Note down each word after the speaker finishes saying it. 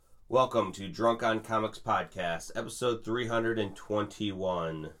Welcome to Drunk on Comics Podcast, episode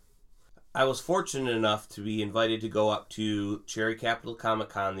 321. I was fortunate enough to be invited to go up to Cherry Capital Comic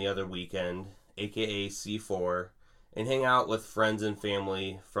Con the other weekend, aka C4, and hang out with friends and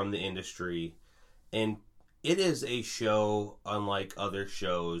family from the industry. And it is a show unlike other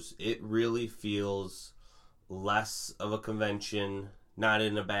shows. It really feels less of a convention, not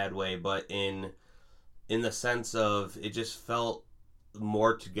in a bad way, but in the sense of it just felt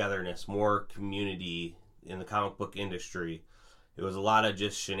more togetherness, more community in the comic book industry. It was a lot of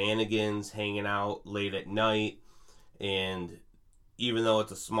just shenanigans, hanging out late at night, and even though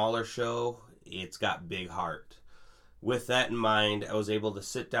it's a smaller show, it's got big heart. With that in mind, I was able to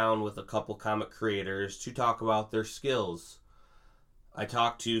sit down with a couple comic creators to talk about their skills. I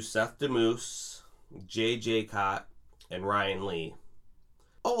talked to Seth DeMoose, Jay Jaycott, and Ryan Lee.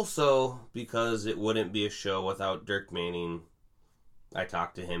 Also, because it wouldn't be a show without Dirk Manning, I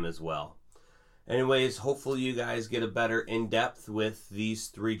talked to him as well. Anyways, hopefully you guys get a better in-depth with these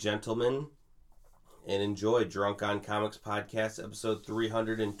three gentlemen and enjoy Drunk on Comics Podcast episode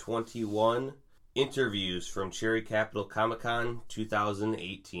 321, Interviews from Cherry Capital Comic Con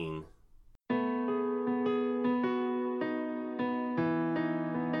 2018.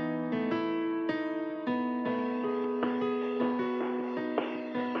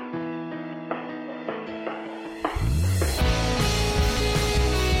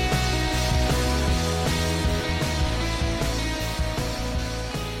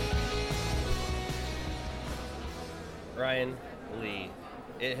 Ryan Lee,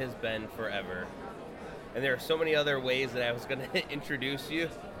 it has been forever. And there are so many other ways that I was going to introduce you.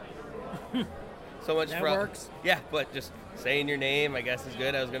 So much that works. Yeah, but just saying your name, I guess, is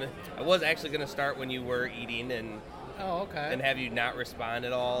good. I was actually going to start when you were eating and and have you not respond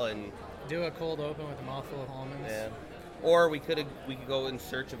at all and do a cold open with a mouthful of almonds. Yeah. Or we could go in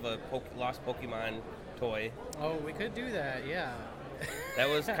search of a lost Pokemon toy. Oh, we could do that. Yeah. That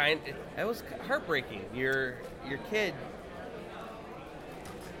was heartbreaking. Your kid.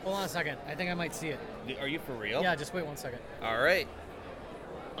 Hold on a second. I think I might see it. Are you for real? Yeah, just wait 1 second. All right.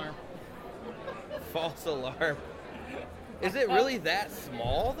 Alarm. False alarm. Is it really that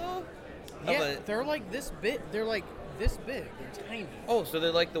small, though? Yeah, they're like this big. They're like this big. They're tiny. Oh, so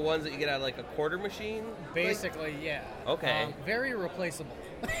they're like the ones that you get out of like a quarter machine? Basically, yeah. Okay. Very replaceable.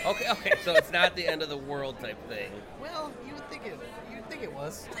 Okay, so it's not the end of the world type thing. Well, you would think it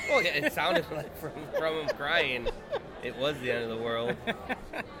was. Well, yeah, it sounded like from him crying, it was the end of the world.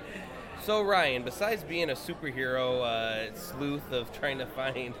 So, Ryan, besides being a superhero sleuth of trying to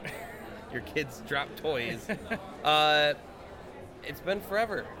find your kids' dropped toys, it's been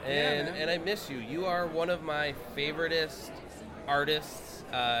forever, and I miss you. You are one of my favoriteest artists.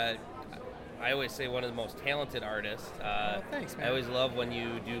 I always say one of the most talented artists. Thanks, man. I always love when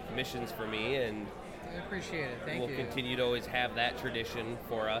you do commissions for me, and I appreciate it. Thank you. We'll continue to always have that tradition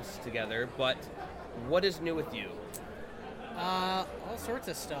for us together. But what is new with you? All sorts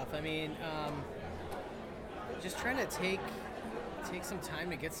of stuff. I mean, just trying to take some time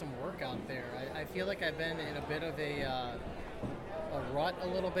to get some work out there. I feel like I've been in a bit of a rut a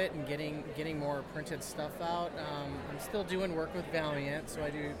little bit and getting more printed stuff out. I'm still doing work with Valiant, so I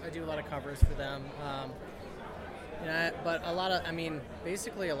do a lot of covers for them. But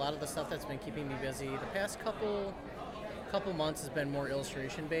basically a lot of the stuff that's been keeping me busy the past couple months has been more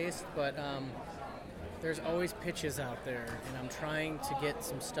illustration based, but there's always pitches out there, and I'm trying to get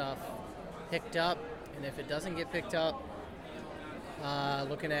some stuff picked up, and if it doesn't get picked up,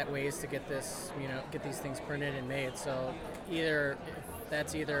 looking at ways to get these things printed and made. So either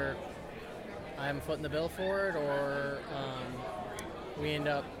I'm footing the bill for it, or we end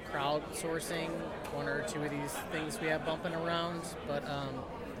up crowdsourcing one or two of these things we have bumping around. But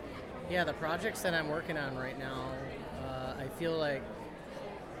the projects that I'm working on right now, I feel like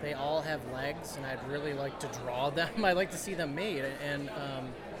they all have legs, and I'd really like to draw them. I'd like to see them made, and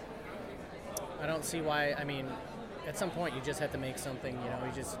I don't see why. I mean, at some point you just have to make something.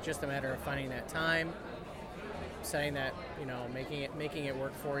 It's just a matter of finding that time, setting that, making it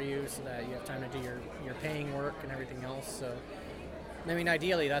work for you so that you have time to do your paying work and everything else. So, I mean,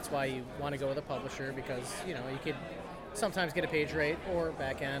 ideally that's why you want to go with a publisher, because you could sometimes get a page rate or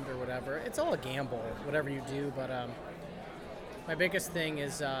back end or whatever. It's all a gamble, whatever you do. But my biggest thing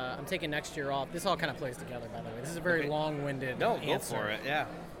is I'm taking next year off. This all kind of plays together, by the way. This is a very long-winded answer. Go for it, yeah.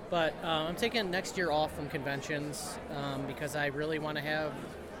 But I'm taking next year off from conventions because I really want to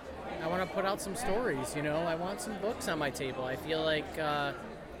put out some stories. I want some books on my table. I feel like I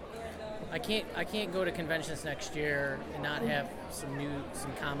can't go to conventions next year and not have some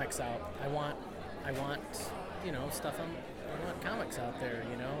comics out. I want stuff want comics out there,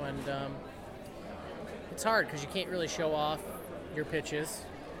 you know, and it's hard because you can't really show off your pitches.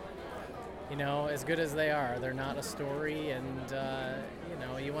 You know, as good as they are, they're not a story, and you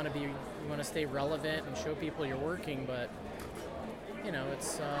know, you want to stay relevant and show people you're working, but you know,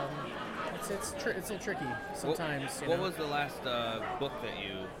 it's a little tricky sometimes. What was the last book that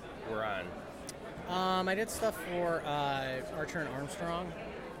you were on? I did stuff for Archer and Armstrong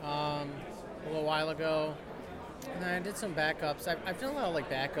a little while ago, and I did some backups. I've done a lot of like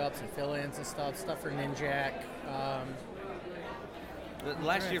backups and fill-ins and stuff for Ninjak.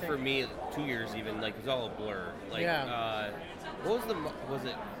 Last year for me, 2 years even, like, it was all a blur. Like, yeah. What was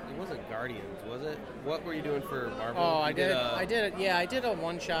it wasn't Guardians, was it? What were you doing for Marvel? Oh, I did a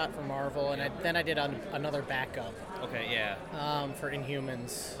one-shot for Marvel, and then I did another backup. Okay, yeah. For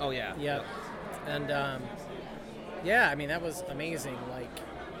Inhumans. Oh, yeah. Yep. And, yeah, I mean, that was amazing. Like,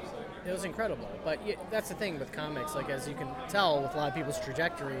 it was incredible. But that's the thing with comics. Like, as you can tell with a lot of people's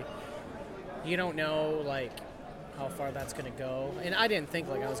trajectory, you don't know, like, how far that's going to go. And I didn't think,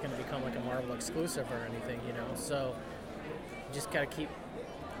 like, I was going to become, like, a Marvel exclusive or anything, you know. So, you just got to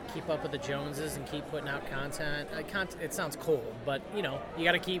keep up with the Joneses and keep putting out content. It sounds cold, but, you know, you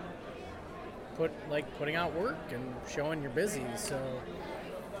got to keep putting out work and showing you're busy, so...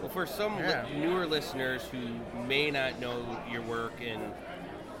 Well, for some newer listeners who may not know your work, and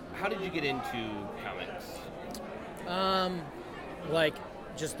how did you get into comics? Like,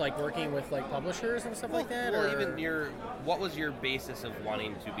 just like working with like publishers and stuff like that? Well, or? even what was your basis of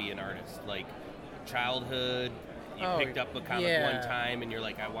wanting to be an artist? Like, childhood, you picked up a comic one time and you're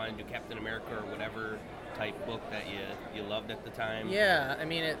like, I want to do Captain America or whatever type book that you loved at the time? Yeah, I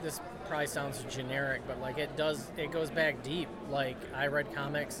mean, this probably sounds generic, but like it goes back deep. Like, I read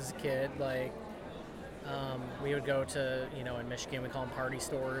comics as a kid. Like, we would go to, you know, in Michigan we call them party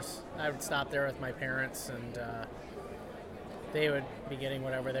stores. I would stop there with my parents, and they would be getting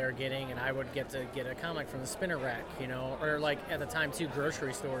whatever they were getting, and I would get to get a comic from the spinner rack, you know, or like at the time too,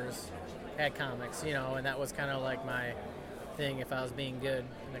 grocery stores had comics, you know, and that was kind of like my thing if I was being good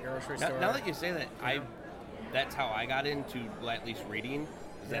in the grocery store. Now that you say that, that's how I got into at least reading.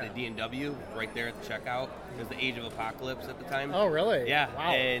 Is at a D&W right there at the checkout. It was the Age of Apocalypse at the time. Oh, really? Yeah.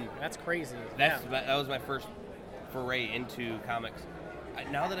 Wow. And that's crazy. That was my first foray into comics.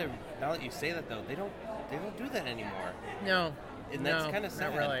 Now that you say that though, they don't do that anymore. No. And that's kind of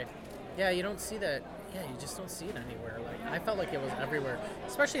sad. Not really. Yeah, you don't see that. Yeah, you just don't see it anywhere. Like, I felt like it was everywhere,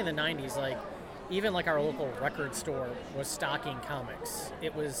 especially in the 90s. Like, even like our local record store was stocking comics.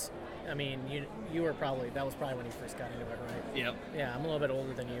 It was, I mean, you were probably, that was probably when you first got into it, right? Yep. Yeah, I'm a little bit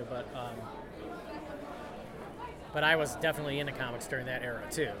older than you, but I was definitely into comics during that era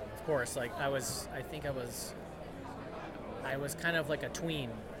too. Of course, like I was kind of like a tween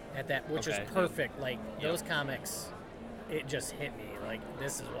at that, which is perfect. Like those comics, it just hit me. Like,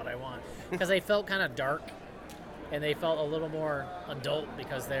 this is what I want, because they felt kind of dark, and they felt a little more adult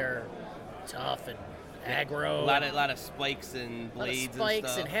because they're tough and aggro. A lot of spikes and blades and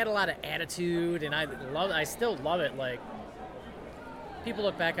stuff. And had a lot of attitude, and I still love it. Like, people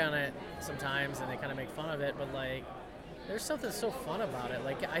look back on it sometimes and they kind of make fun of it, but like, there's something so fun about it.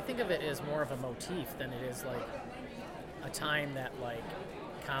 Like, I think of it as more of a motif than it is like a time that like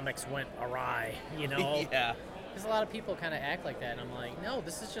comics went awry, you know? Yeah. Because a lot of people kind of act like that, and I'm like, no,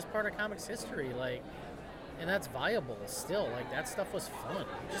 this is just part of comics history, like, and that's viable still. Like, that stuff was fun.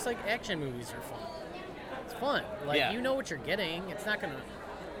 Just like action movies are fun. It's fun. Like, you know what you're getting. It's not going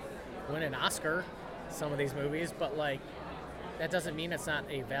to win an Oscar, some of these movies, but like, that doesn't mean it's not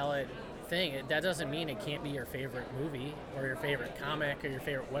a valid thing. That doesn't mean it can't be your favorite movie or your favorite comic or your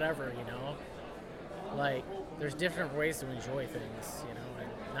favorite whatever, you know? Like, there's different ways to enjoy things, you know?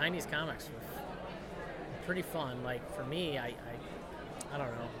 And 90s comics were pretty fun. Like, for me, I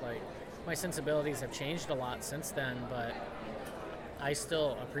don't know, like, my sensibilities have changed a lot since then, but I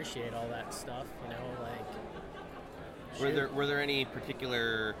still appreciate all that stuff, you know, like... Were there any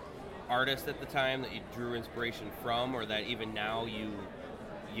particular artists at the time that you drew inspiration from, or that even now you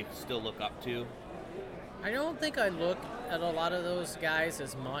still look up to? I don't think I look at a lot of those guys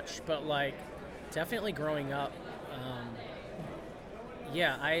as much, but like, definitely growing up,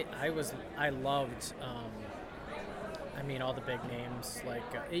 yeah, I loved, I mean, all the big names. Like,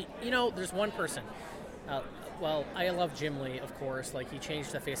 you know, there's one person. Well, I love Jim Lee, of course. Like, he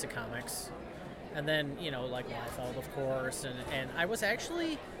changed the face of comics. And then, you know, like Liefeld, of course. And I was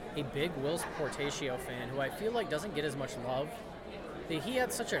actually a big Whilce Portacio fan, who I feel like doesn't get as much love. He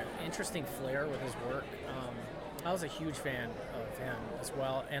had such an interesting flair with his work. I was a huge fan of him as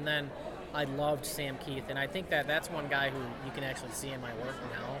well. And then I loved Sam Keith, and I think that's one guy who you can actually see in my work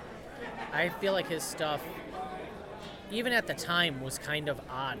now. I feel like his stuff even at the time was kind of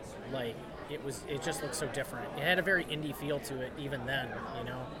odd. Like it just looked so different. It had a very indie feel to it even then, you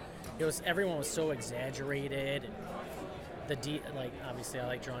know. Everyone was so exaggerated, and like obviously I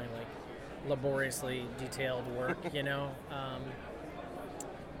like drawing like laboriously detailed work, you know.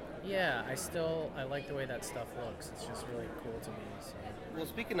 Yeah, I like the way that stuff looks. It's just really cool to me. So. Well,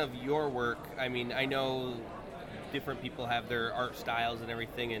 speaking of your work, I mean, I know different people have their art styles and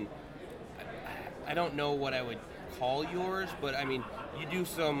everything, and I don't know what I would call yours, but I mean,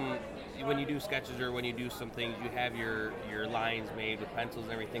 when you do sketches or when you do some things, you have your lines made with pencils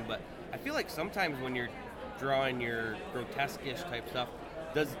and everything, but I feel like sometimes when you're drawing your grotesque-ish type stuff,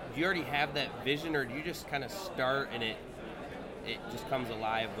 do you already have that vision, or do you just kind of start and it just comes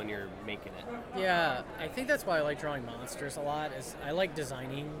alive when you're making it? Yeah, I think that's why I like drawing monsters a lot, is I like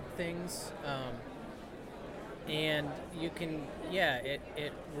designing things. And you can,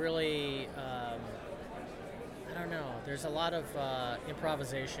 it really, I don't know, there's a lot of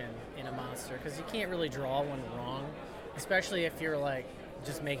improvisation in a monster, because you can't really draw one wrong, especially if you're like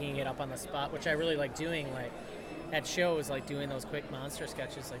just making it up on the spot, which I really like doing, like at shows, like doing those quick monster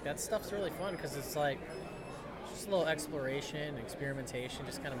sketches. Like that stuff's really fun, because it's like just a little exploration, experimentation,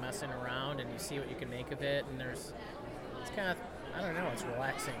 just kind of messing around, and you see what you can make of it, and it's kind of, I don't know, it's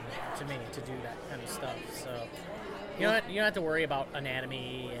relaxing to me to do that kind of stuff. So you don't have to worry about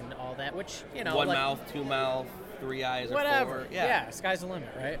anatomy and all that, which, you know, one like, mouth, two mouth, three eyes, whatever. Or four. Yeah, sky's the limit,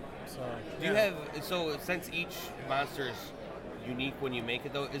 right? So do you have, so since each monster is unique when you make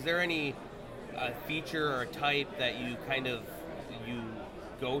it though, is there any feature or type that you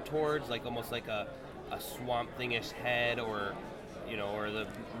go towards, like almost like a swamp thingish head, or you know, or the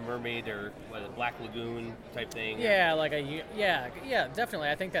mermaid, or what, the Black Lagoon type thing? Yeah, like definitely.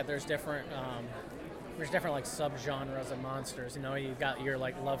 I think that there's different like subgenres of monsters. You know, you've got your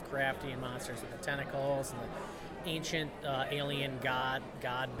like Lovecraftian monsters with the tentacles and the ancient alien god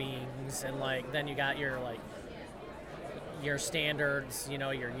beings, and like then you got your like your standards, you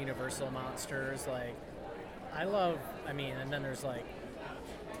know, your universal monsters. Like and then there's like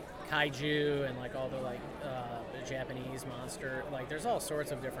kaiju and like all the like Japanese monster, like there's all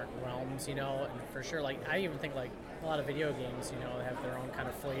sorts of different realms, you know, and for sure, like I even think like a lot of video games, you know, have their own kind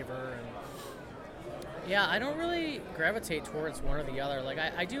of flavor, and yeah, I don't really gravitate towards one or the other. Like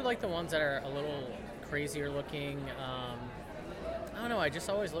I do like the ones that are a little crazier looking. I don't know, I just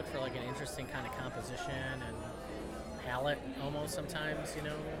always look for like an interesting kind of composition and palette almost sometimes, you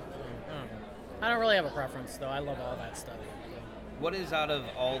know. I don't really have a preference though. I love all that stuff. What is, out of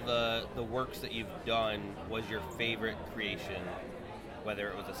all the works that you've done, was your favorite creation? Whether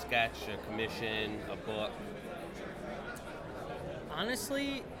it was a sketch, a commission, a book?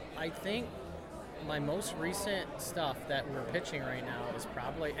 Honestly, I think my most recent stuff that we're pitching right now is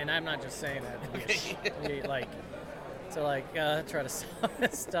probably, and I'm not just saying that to try to sell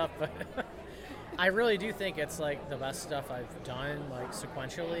this stuff, but I really do think it's like the best stuff I've done, like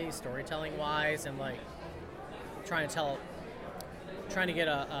sequentially, storytelling wise, and like trying to get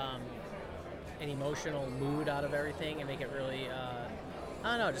an emotional mood out of everything and make it really,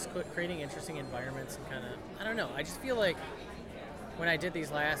 I don't know, just creating interesting environments and kind of, I don't know, I just feel like when I did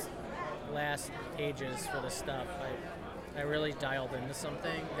these last pages for this stuff, I really dialed into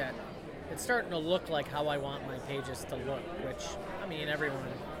something that it's starting to look like how I want my pages to look, which, I mean, everyone,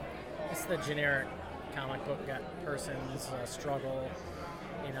 it's the generic comic book person's struggle,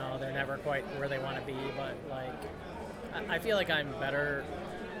 you know, they're never quite where they want to be, but like, I feel like I'm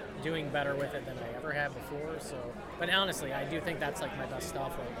doing better with it than I ever have before. So, but honestly, I do think that's like my best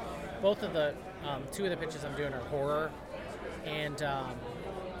stuff. Like, both of the two of the pitches I'm doing are horror, and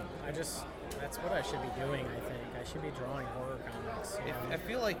that's what I should be doing. I think I should be drawing horror comics. I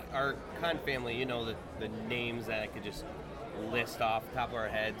feel like our Con family, you know, the names that I could just list off the top of our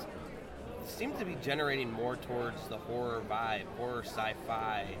heads, seem to be generating more towards the horror vibe, horror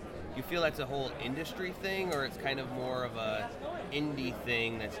sci-fi. You feel that's a whole industry thing, or it's kind of more of a indie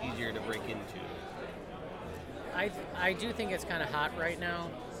thing that's easier to break into? I do think it's kind of hot right now,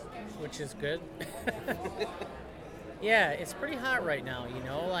 which is good. Yeah, it's pretty hot right now, you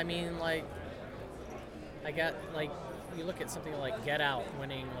know? I mean, like, I got, like, you look at something like Get Out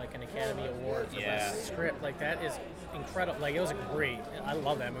winning, like, an Academy Award for Best Script. Like, that is incredible. Like, it was great. I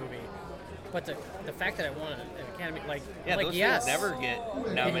love that movie. But the fact that it won an Academy, like, yeah, like those yes, things never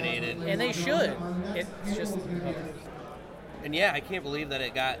get nominated, and they should. It's just, and yeah, I can't believe that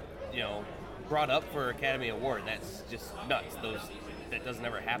it got, you know, brought up for Academy Award. That's just nuts. That doesn't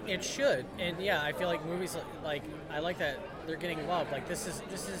ever happen. It should, and yeah, I feel like movies like I like that they're getting loved. Like this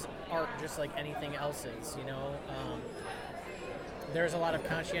is art, just like anything else is, you know. there's a lot of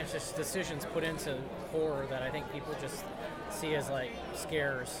conscientious decisions put into horror that I think people just see as like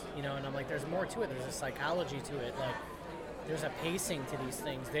scares, you know. And I'm like, there's more to it. There's a psychology to it. Like, there's a pacing to these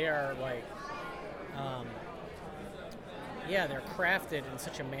things. They are like, they're crafted in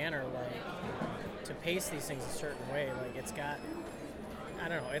such a manner like to pace these things a certain way. Like, it's got, I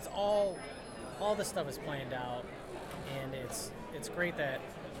don't know. It's all this stuff is planned out, and it's great that,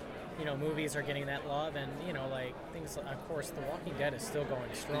 you know, movies are getting that love, and, you know, like, things, of course, The Walking Dead is still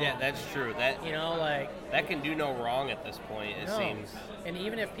going strong. Yeah, that's true. That, you know, like, that can do no wrong at this point, it seems. And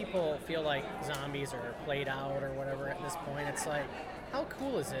even if people feel like zombies are played out or whatever at this point, it's like, how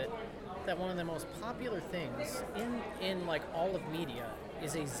cool is it that one of the most popular things in like all of media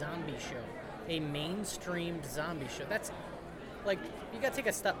is a zombie show, a mainstreamed zombie show? That's like, you gotta take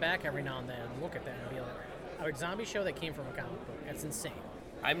a step back every now and then and look at that and be like, a zombie show that came from a comic book. That's insane.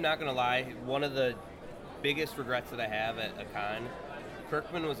 I'm not gonna lie, one of the biggest regrets that I have at a con,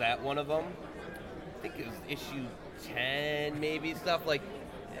 Kirkman was at one of them. I think it was issue 10, maybe, stuff like,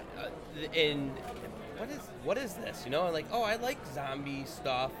 and what is this? You know, I'm like, oh, I like zombie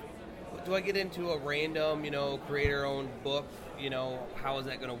stuff. Do I get into a random, you know, creator-owned book? You know, how is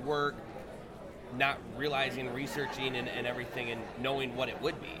that gonna work? Not realizing, researching, and everything, and knowing what it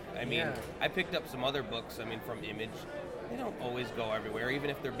would be. I mean, I picked up some other books. I mean, from Image. They don't always go everywhere, even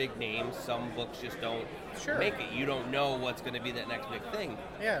if they're big names. Some books just don't make it. You don't know what's going to be that next big thing.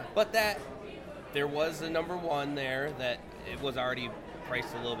 Yeah. But there was a number one there that it was already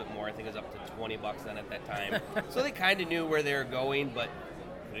priced a little bit more. I think it was up to $20 then at that time. So they kind of knew where they were going, but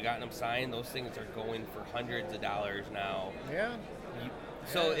could have gotten them signed. Those things are going for hundreds of dollars now. Yeah.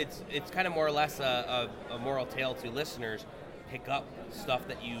 So it's kind of more or less a moral tale to listeners. Pick up stuff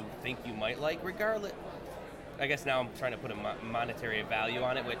that you think you might like, regardless. I guess now I'm trying to put a monetary value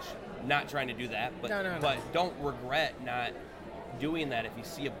on it, which not trying to do that, but but don't regret not doing that if you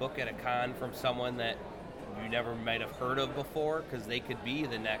see a book at a con from someone that you never might have heard of before, because they could be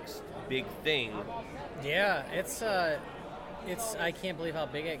the next big thing. Yeah, it's I can't believe how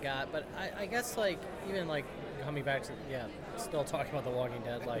big it got, but I guess, like, even like coming back to still talking about The Walking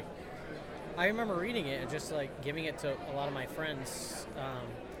Dead, like, I remember reading it and just like giving it to a lot of my friends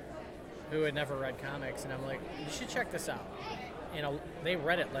who had never read comics, and I'm like, you should check this out. And they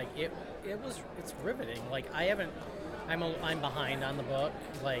read it, like, it's riveting. Like, I'm behind on the book,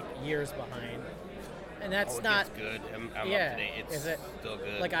 like years behind, and that's not it's good. I'm up to date. It's still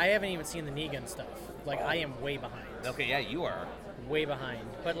good. Like, I haven't even seen the Negan stuff. Like, I am way behind. Okay, yeah, you are way behind.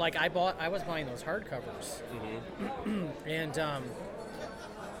 But like, I was buying those hardcovers, and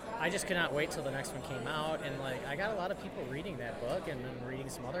I just could not wait till the next one came out, and like, I got a lot of people reading that book and then reading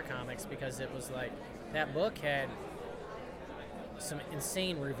some other comics, because it was like, that book had some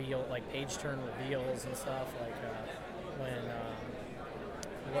insane page turn reveals and stuff, like when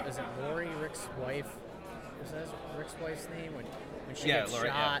what is it, Lori, Rick's wife, is that Rick's wife's name, when she gets Lori,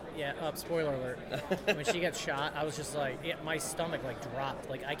 shot, spoiler alert, when she gets shot, I was just like, my stomach like dropped.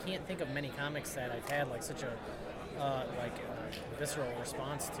 Like, I can't think of many comics that I've had like such a visceral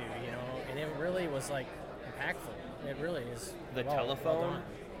response to, you know, and it really was like impactful. It really is. The telephone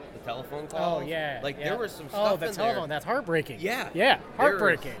call. Oh yeah, like there was some stuff. Oh, the in telephone. There. That's heartbreaking. Yeah,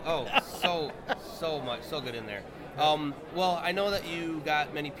 heartbreaking. So much, so good in there. Well, I know that you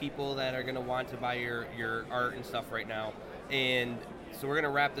got many people that are going to want to buy your art and stuff right now, and so we're going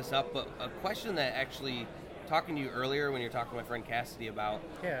to wrap this up. But a question that actually, talking to you earlier when you're talking to my friend Cassidy about,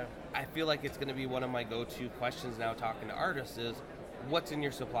 I feel like it's going to be one of my go-to questions now talking to artists is, what's in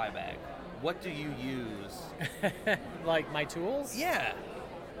your supply bag? What do you use? Like my tools? Yeah.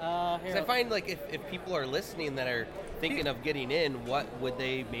 Because I find, like, if people are listening that are thinking of getting in, what would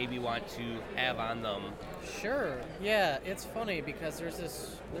they maybe want to have on them? Sure. Yeah, it's funny because there's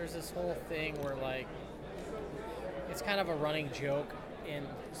this whole thing where, like, it's kind of a running joke in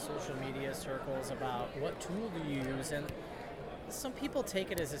social media circles about what tool do you use, and some people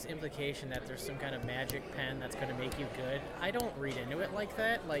take it as this implication that there's some kind of magic pen that's going to make you good. I don't read into it like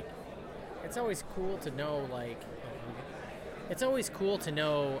that. Like, it's always cool to know,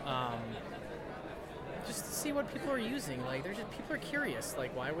 just to see what people are using. Like, people are curious.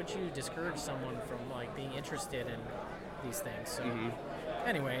 Like, why would you discourage someone from, like, being interested in these things? So,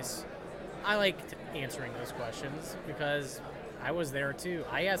 anyways, I liked answering those questions because I was there too.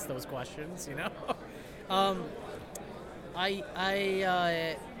 I asked those questions, you know.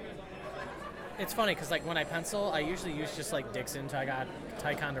 It's funny because, like, when I pencil, I usually use just like Dixon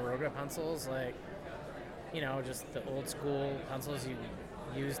Ticonderoga pencils, like, you know, just the old school pencils you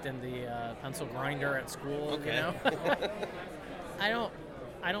used in the pencil grinder at school. Okay. You know,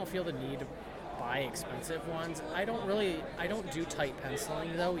 I don't feel the need to buy expensive ones. I don't do tight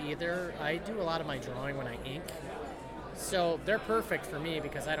penciling though either. I do a lot of my drawing when I ink. So they're perfect for me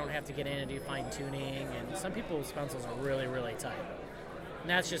because I don't have to get in and do fine tuning, and some people's pencils are really, really tight. And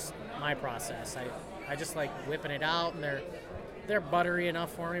that's just my process. I just like whipping it out, and they're buttery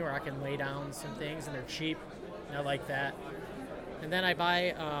enough for me where I can lay down some things, and they're cheap, and I like that. And then I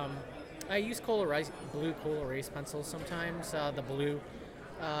buy, I use blue Cool Erase pencils sometimes. The blue,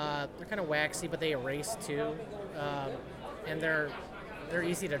 they're kind of waxy, but they erase too, and they're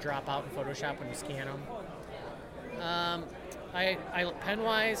easy to drop out in Photoshop when you scan them.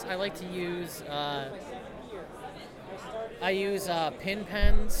 Pen-wise, I like to use. I use pin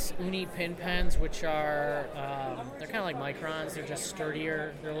pens, Uni pin pens, which are they're kind of like microns. They're just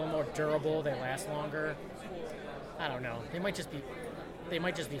sturdier. They're a little more durable. They last longer. I don't know. They might just be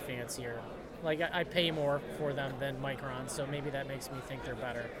fancier. Like I pay more for them than microns, so maybe that makes me think they're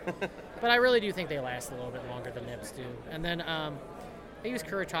better. But I really do think they last a little bit longer than nibs do. And then I use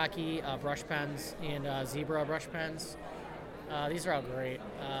Kuretake brush pens and Zebra brush pens. These are all great.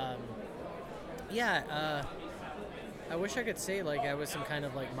 I wish I could say like I was some kind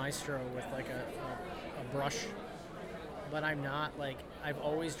of like maestro with like a brush, but I'm not. Like I've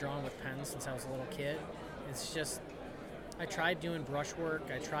always drawn with pens since I was a little kid. It's just I tried doing brush work.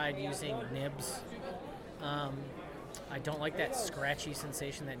 I tried using nibs. I don't like that scratchy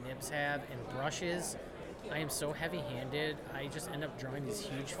sensation that nibs have, and brushes. I am so heavy-handed. I just end up drawing these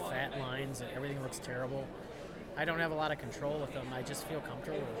huge fat lines, and everything looks terrible. I don't have a lot of control with them. I just feel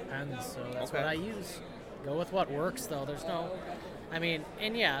comfortable with pens, so that's what I use. Go with what works, though. There's no,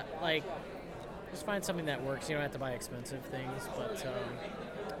 just find something that works. You don't have to buy expensive things, but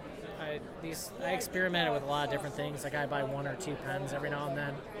I experimented with a lot of different things. Like I buy 1 or 2 pens every now and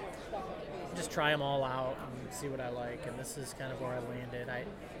then. Just try them all out and see what I like, and this is kind of where I landed. I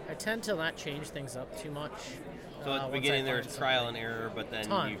tend to not change things up too much. So at the beginning there was trial and error, but then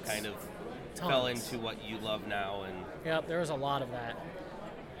you kind of fell into what you love now. And yep, there was a lot of that.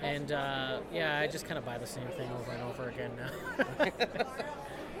 And I just kind of buy the same thing over and over again now.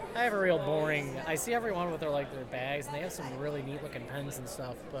 I have a real boring. I see everyone with their bags, and they have some really neat looking pens and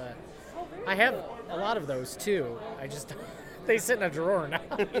stuff. But I have a lot of those too. I just they sit in a drawer now.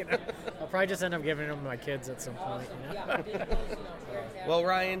 I'll probably just end up giving them to my kids at some point. Well,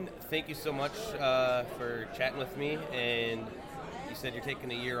 Ryan, thank you so much for chatting with me. And you said you're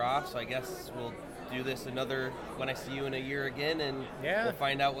taking a year off, so I guess we'll do this when I see you in a year again, and we'll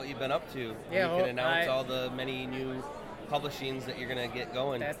find out what you've been up to. Yeah, you can announce all the many new publishings that you're going to get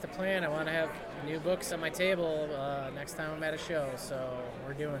going. That's the plan. I want to have new books on my table next time I'm at a show, so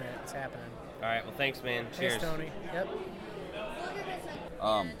we're doing it. It's happening. All right. Well, thanks, man. Cheers. Thanks, Tony. Yep. So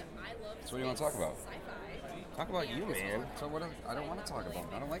what do you want to talk about? Talk about you, man. So what? I don't want to talk about it.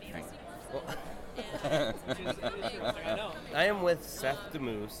 I don't like paint. Well, I am with Seth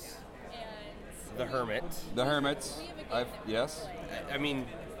DeMoose, the Hermit. The Hermit. Yes. I mean,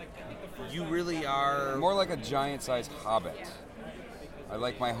 you really are more like a giant-sized hobbit. I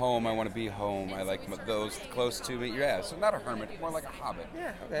like my home. I want to be home. I like those close to me. Yeah, so not a hermit, more like a hobbit.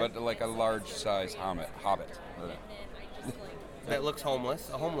 Yeah, okay. But like a large-sized hobbit. That looks homeless.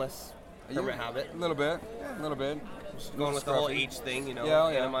 A homeless hermit hobbit. A little bit. Yeah, a little bit. Just going with the whole H thing,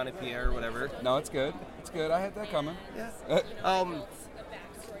 onomatopoeia or whatever. No, it's good. It's good. I had that coming. Yeah.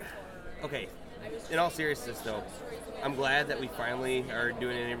 Okay. In all seriousness, though, I'm glad that we finally are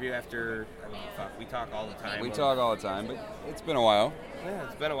doing an interview after, we talk all the time. We talk all the time, but it's been a while. Yeah,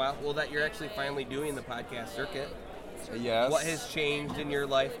 it's been a while. Well, that you're actually finally doing the podcast circuit. Yes. What has changed in your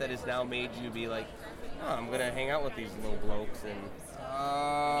life that has now made you be like, I'm going to hang out with these little blokes? And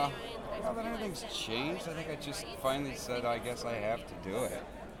not that anything's changed. I think I just finally said I guess I have to do it.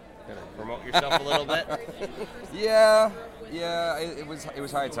 Gonna promote yourself a little bit? Yeah, it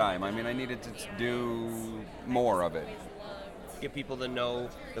was high time. I mean, I needed to do more of it. Get people to know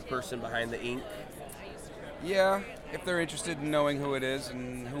the person behind the ink. Yeah, if they're interested in knowing who it is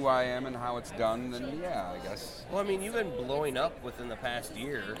and who I am and how it's done, then yeah, I guess. Well, I mean, you've been blowing up within the past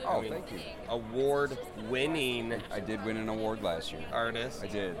year. Oh, thank you. Award-winning. I did win an award last year. Artist. I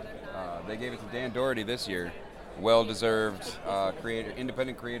did. They gave it to Dan Doherty this year. Well-deserved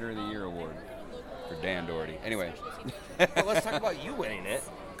Independent Creator of the Year award for Dan Doherty. Anyway. Well, let's talk about you winning it,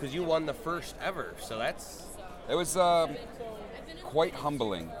 because you won the first ever, so that's... It was quite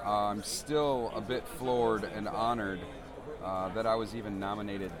humbling. I'm still a bit floored and honored that I was even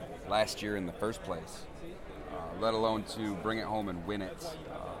nominated last year in the first place, let alone to bring it home and win it.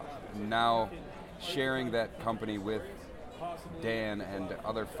 Now, sharing that company with Dan and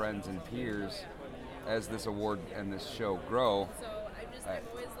other friends and peers as this award and this show grow,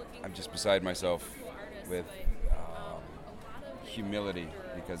 I'm just beside myself with humility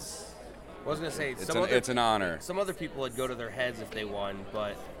because I was gonna say it's an honor. Some other people would go to their heads if they won,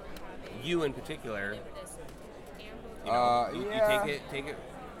 but you in particular, you take it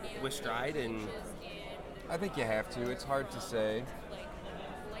with stride, and I think you have to. It's hard to say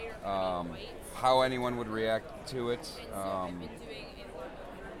how anyone would react to it.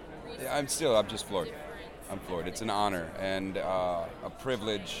 I'm just floored. I'm floored. It's an honor and a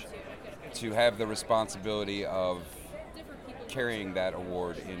privilege to have the responsibility of carrying that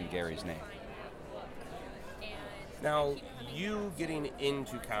award in Gary's name. Now, you getting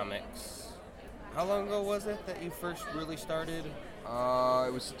into comics, how long ago was it that you first really started?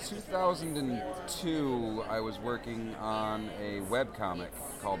 It was 2002. I was working on a webcomic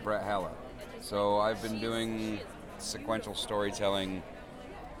called Brett Halla. So I've been doing sequential storytelling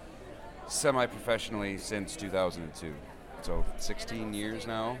semi-professionally since 2002. So 16 years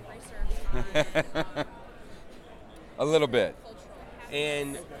now. A little bit.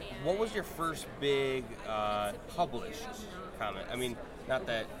 And what was your first big published comic? I mean, not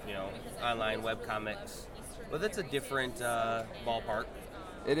that, online webcomics, but that's a different ballpark.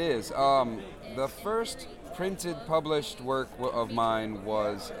 It is. The first printed published work of mine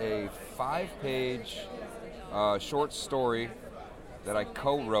was a 5-page short story that I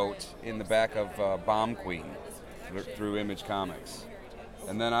co-wrote in the back of Bomb Queen through Image Comics.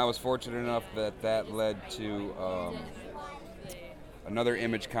 And then I was fortunate enough that led to another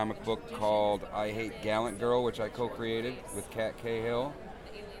Image comic book called I Hate Gallant Girl, which I co-created with Kat Cahill.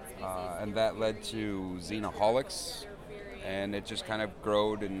 And that led to Xenoholics, and it just kind of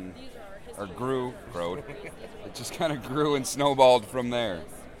grew. It just kind of grew and snowballed from there.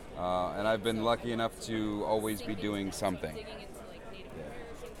 And I've been lucky enough to always be doing something.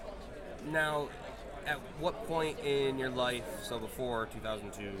 Now, at what point in your life, so before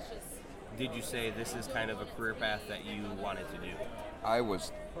 2002, did you say this is kind of a career path that you wanted to do? I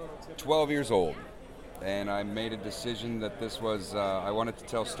was 12 years old, and I made a decision that this was, I wanted to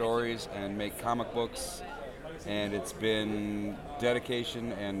tell stories and make comic books, and it's been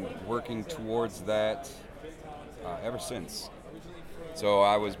dedication and working towards that ever since. So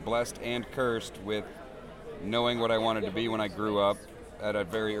I was blessed and cursed with knowing what I wanted to be when I grew up at a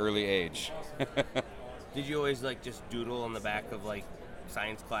very early age. Did you always just doodle on the back of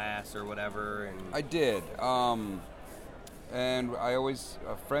science class or whatever? And I did. And I always,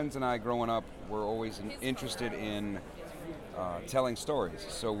 friends and I growing up were always interested in telling stories.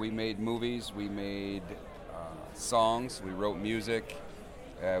 So we made movies, we made songs, we wrote music,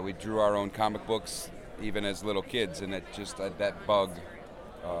 we drew our own comic books even as little kids, and it just, that bug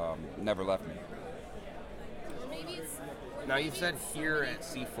never left me. Now, you've said here at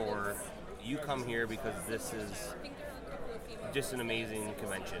C4, you come here because this is just an amazing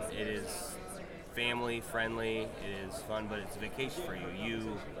convention. It is family friendly, it is fun, but it's a vacation for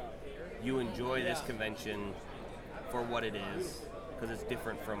you. You enjoy this convention for what it is, because it's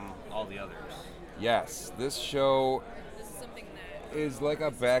different from all the others. Yes, this show is like a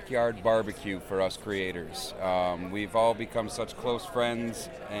backyard barbecue for us creators. We've all become such close friends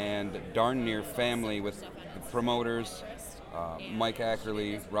and darn near family with the promoters, Mike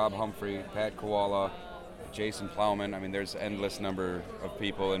Ackerley, Rob Humphrey, Pat Koala, Jason Plowman. I mean, there's an endless number of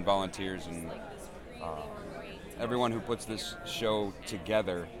people and volunteers and everyone who puts this show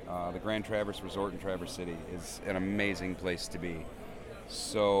together. The Grand Traverse Resort in Traverse City is an amazing place to be.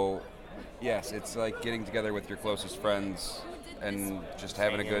 So, yes, it's like getting together with your closest friends and just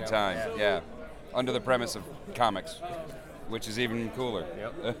having a good time. Yeah, under the premise of comics, which is even cooler.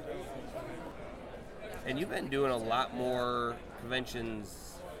 Yep. And you've been doing a lot more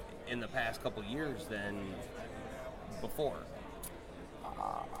conventions in the past couple years than before.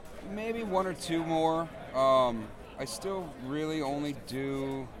 Maybe one or two more. I still really only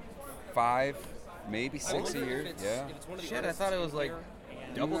do 5, maybe 6 a year. Yeah. Shit, I thought it was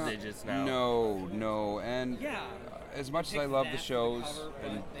double digits now. No. And as much as I love the shows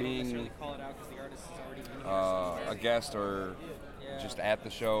and being a guest or just at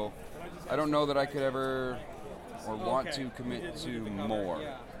the show, I don't know that I could ever or want to commit to more.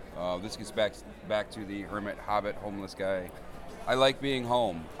 This gets back to the hermit, hobbit, homeless guy. I like being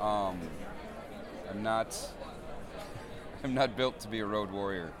home. I'm not built to be a road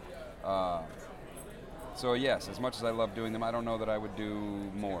warrior. So yes, as much as I love doing them, I don't know that I would do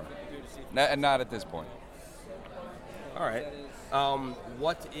more. Not at this point. All right.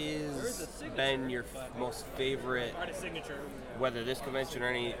 What is been your most favorite, whether this convention or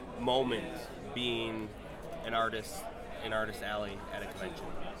any moment, being an artist in Artist Alley at a convention?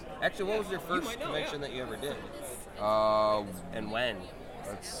 Actually, what was your first convention that you ever did? And when?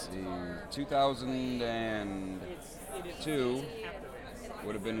 Let's see, 2002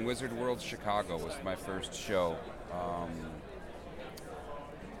 would have been Wizard World Chicago was my first show.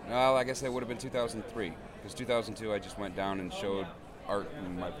 Well, I guess that would have been 2003, because 2002 I just went down and showed art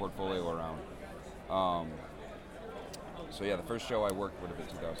in my portfolio around. So yeah, the first show I worked would have been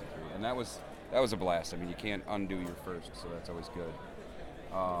 2003, and that was a blast. I mean, you can't undo your first, so that's always good.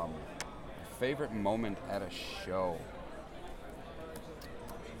 Favorite moment at a show?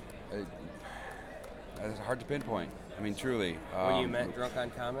 It's hard to pinpoint. I mean, truly. When you met Drunk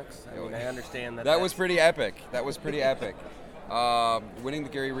on Comics? I mean, I understand that. That was pretty epic. Winning the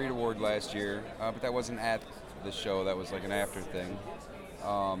Gary Reed Award last year, but that wasn't at the show. That was like an after thing.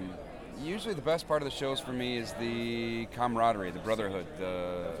 Usually the best part of the shows for me is the camaraderie, the brotherhood,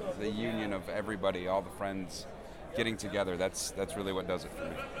 the union of everybody, all the friends getting together. That's really what does it for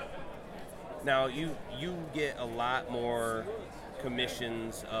me. Now, you get a lot more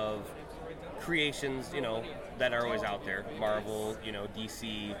commissions of creations, that are always out there. Marvel,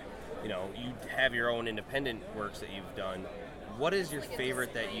 DC, you have your own independent works that you've done. What is your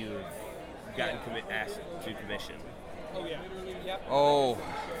favorite that you've gotten asked to commission? Oh,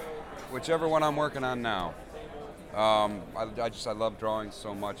 whichever one I'm working on now. I love drawing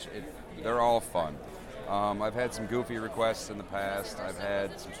so much. They're all fun. I've had some goofy requests in the past. I've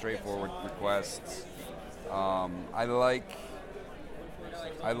had some straightforward requests. I like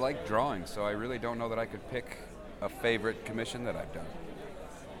drawing, so I really don't know that I could pick a favorite commission that I've done.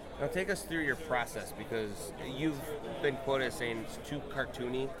 Now take us through your process, because you've been quoted as saying it's too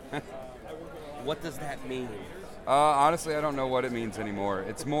cartoony. What does that mean? Honestly, I don't know what it means anymore.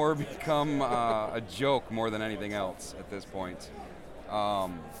 It's more become a joke more than anything else at this point.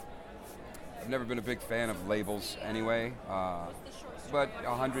 I've never been a big fan of labels anyway, but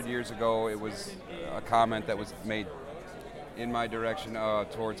 100 years ago it was a comment that was made in my direction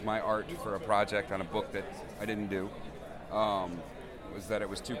towards my art for a project on a book that I didn't do, was that it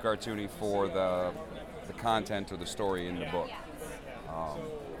was too cartoony for the content or the story in the book.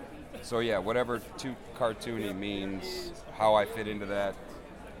 So yeah, whatever too cartoony means, how I fit into that,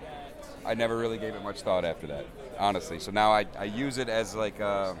 I never really gave it much thought after that, honestly. So now I use it as like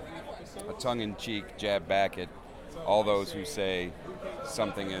a tongue-in-cheek jab back at all those who say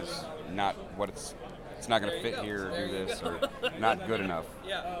something is not what it's not going to fit here or do this or not good enough.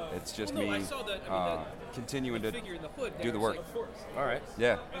 It's just me continuing to do the work. All right.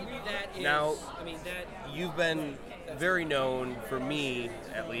 Yeah. Now, you've been very known, for me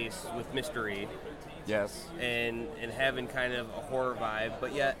at least, with mystery. Yes. And having kind of a horror vibe,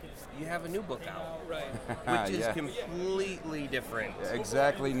 but yet you have a new book out, which is completely different.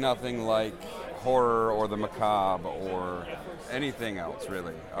 Exactly nothing like horror or the macabre or anything else,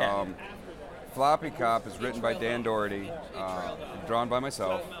 really. Yeah. Floppy Cop is written by Dan Doherty, drawn by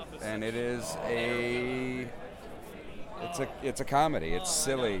myself, and it is it's a comedy. It's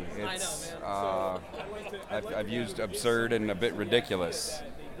silly. It's I've used absurd and a bit ridiculous.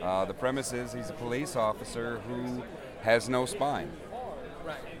 The premise is he's a police officer who has no spine.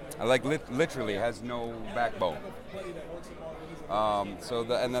 Literally has no backbone.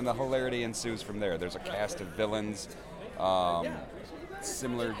 And then the hilarity ensues from there. There's a cast of villains,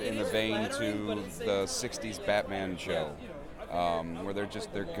 similar in the vein to the '60s Batman show, where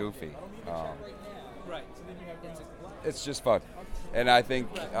they're goofy. It's just fun. And I think,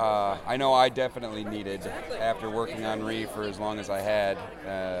 I know I definitely needed, after working on Ree for as long as I had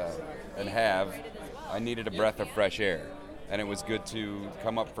and have, I needed a breath of fresh air. And it was good to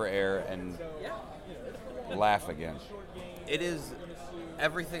come up for air and laugh again. It is,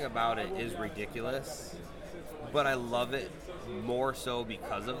 everything about it is ridiculous, but I love it more so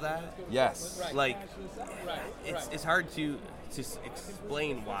because of that. Yes. Like, it's hard to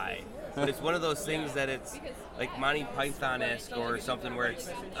explain why. But it's one of those things that it's like Monty Python-esque or something where it's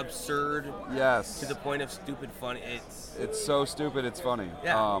absurd, yes, to the point of stupid funny. It's so stupid it's funny.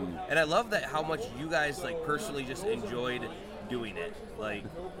 Yeah. And I love that how much you guys like personally just enjoyed doing it. Like,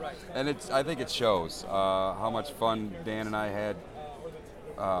 and I think it shows how much fun Dan and I had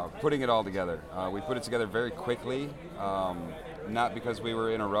putting it all together. We put it together very quickly, not because we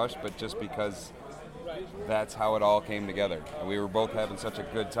were in a rush, but just because that's how it all came together. And we were both having such a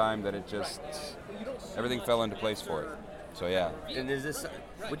good time that it just, everything fell into place for it. So yeah. And is this,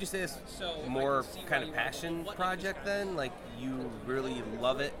 would you say it's more kind of passion project then? Like you really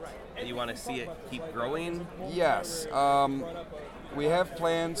love it and you want to see it keep growing? Yes. We have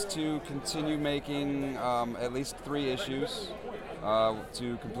plans to continue making at least 3 issues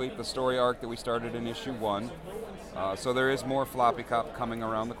to complete the story arc that we started in issue 1. So there is more Floppy Cop coming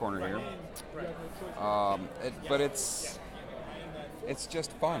around the corner here. But it's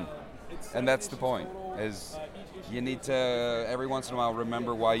just fun, and that's the point. Is you need to every once in a while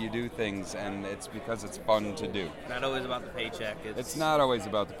remember why you do things, and it's because it's fun to do. Not always about the paycheck. It's not always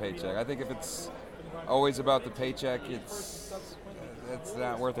about the paycheck. I think if it's always about the paycheck, it's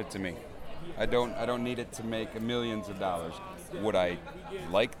not worth it to me. I don't need it to make millions of dollars. Would I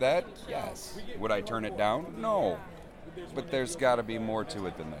like that? Yes. Would I turn it down? No. But there's got to be more to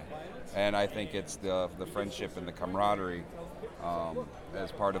it than that. And I think it's the friendship and the camaraderie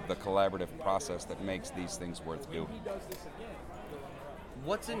as part of the collaborative process that makes these things worth doing.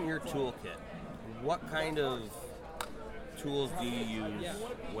 What's in your toolkit? What kind of tools do you use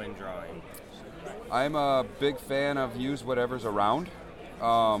when drawing? I'm a big fan of use whatever's around.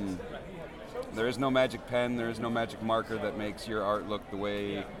 There is no magic pen, there is no magic marker that makes your art look the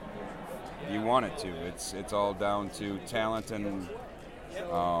way you want it to. It's all down to talent and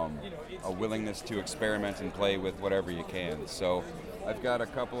a willingness to experiment and play with whatever you can. So I've got a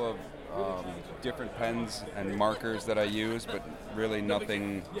couple of different pens and markers that I use, but really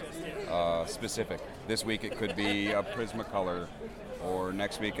nothing specific. This week it could be a Prismacolor, or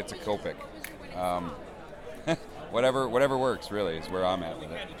next week it's a Copic. Whatever works, really, is where I'm at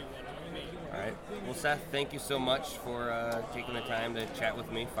with it. All right. Well, Seth, thank you so much for taking the time to chat with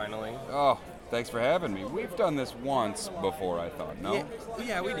me finally. Oh, thanks for having me. We've done this once before, I thought, no?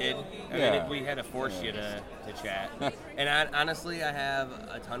 Yeah, we did. I mean, we had to force you to chat. And honestly, I have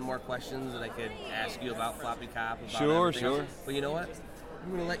a ton more questions that I could ask you about Floppy Cop. About Sure. else. But you know what? I'm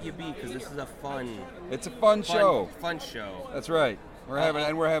going to let you be because this is a fun show. Fun show. That's right.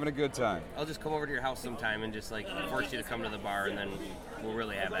 We're having a good time. I'll just come over to your house sometime and just force you to come to the bar, and then we'll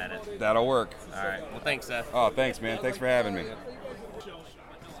really have at it. That'll work. All right. Well, thanks, Seth. Oh, thanks, man. Thanks for having me.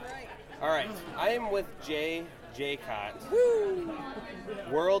 All right. I am with Jay Jaycott,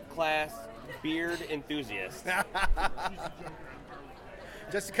 world-class beard enthusiast.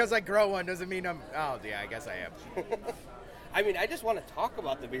 Just because I grow one doesn't mean I'm... Oh, yeah, I guess I am. I mean, I just want to talk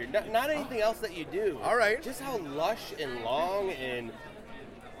about the beard, not anything else that you do. All right. Just how lush and long and...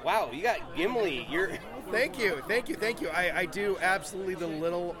 Wow, you got Gimli. Thank you. I do absolutely the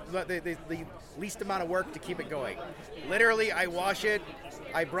least amount of work to keep it going. Literally, I wash it,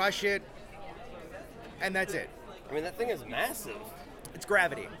 I brush it, and that's it. I mean, that thing is massive. It's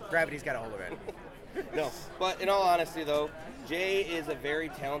gravity. Gravity's got a hold of it. No, but in all honesty, though, Jay is a very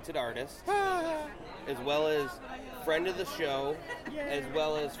talented artist, as well as friend of the show, as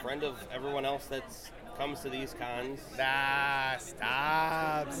well as friend of everyone else that's comes to these cons. Stop.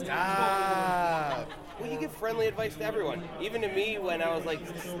 Well, you give friendly advice to everyone. Even to me, when I was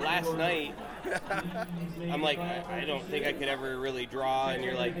last night, I'm like, I don't think I could ever really draw, and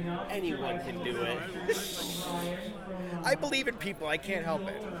you're like, anyone can do it. I believe in people. I can't help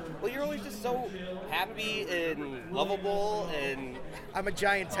it. Well, you're always just so happy and lovable, and... I'm a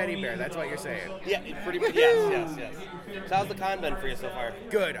giant teddy bear. That's what you're saying. Yeah, pretty much. Yes. So how's the con been for you so far?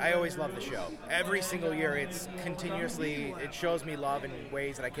 Good. I always love the show. Every single year, it shows me love in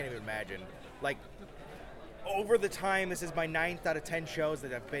ways that I can't even imagine. Over the time, this is my 9th out of 10 shows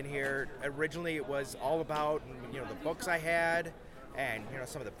that I've been here. Originally, it was all about, the books I had and,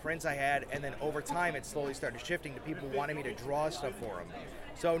 some of the prints I had. And then over time, it slowly started shifting to people wanting me to draw stuff for them.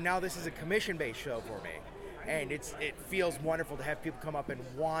 So now this is a commission-based show for me. And it feels wonderful to have people come up and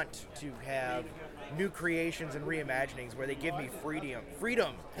want to have new creations and reimaginings where they give me freedom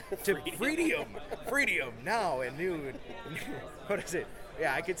now, and new, what is it?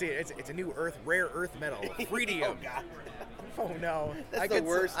 Yeah, I could see it. It's a new rare earth metal. Freedium. Oh, God. Oh, no. That's the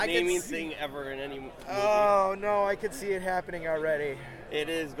worst naming thing ever in any movie. Oh, no, I could see it happening already. It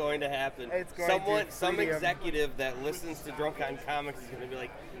is going to happen. It's going to. Some executive that listens to Drunk on Comics is going to be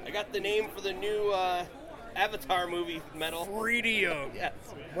like, I got the name for the new Avatar movie metal. Freedium. Yes.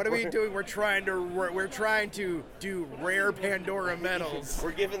 What are we doing? We're trying to do rare Pandora metals.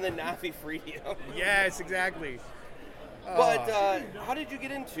 We're giving the Navi freedom. Yes, exactly. But how did you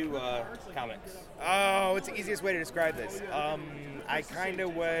get into comics? Oh, it's the easiest way to describe this. I kind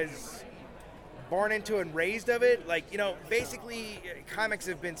of was born into and raised of it. Basically, comics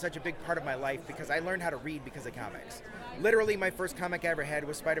have been such a big part of my life because I learned how to read because of comics. Literally, my first comic I ever had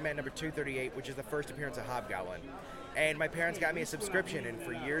was Spider-Man number 238, which is the first appearance of Hobgoblin. And my parents got me a subscription, and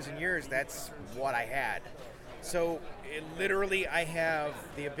for years and years, that's what I had. So, literally, I have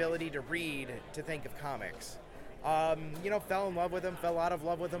the ability to read to think of comics. Fell in love with them, fell out of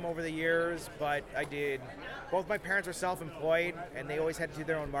love with them over the years, but I did. Both my parents are self-employed, and they always had to do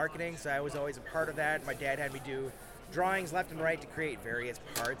their own marketing, so I was always a part of that. My dad had me do drawings left and right to create various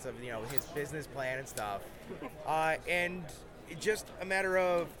parts of his business plan and stuff. And just a matter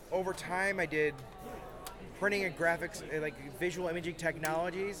of over time, I did printing and graphics, like visual imaging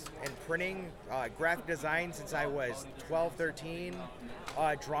technologies and printing, graphic design since I was 12, 13,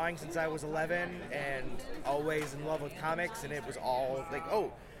 drawing since I was 11, and always in love with comics. And it was all like,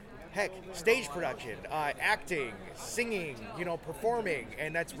 oh, heck, stage production, acting, singing, performing,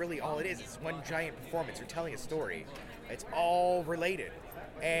 and that's really all it is. It's one giant performance. You're telling a story. It's all related.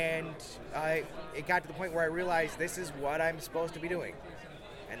 And it got to the point where I realized this is what I'm supposed to be doing.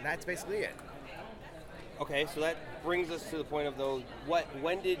 And that's basically it. Okay, so that brings us to the point of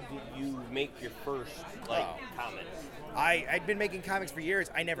when did you make your first comics? I'd been making comics for years.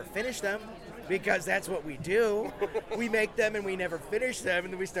 I never finished them because that's what we do. We make them and we never finish them,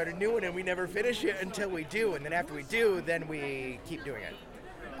 and then we start a new one and we never finish it until we do, and then after we do, then we keep doing it.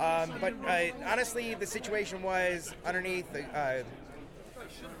 But honestly, the situation was underneath. It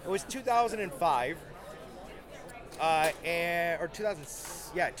was 2005. Or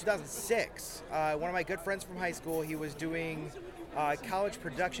 2006. One of my good friends from high school, he was doing a college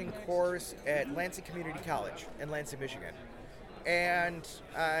production course at Lansing Community College in Lansing, Michigan. And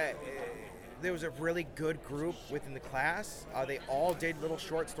there was a really good group within the class. They all did little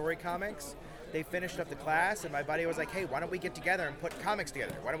short story comics. They finished up the class, and my buddy was like, hey, why don't we get together and put comics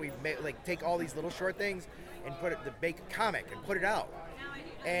together? Why don't we take all these little short things and make a comic and put it out?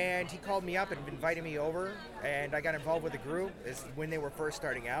 And he called me up and invited me over, and I got involved with the group when they were first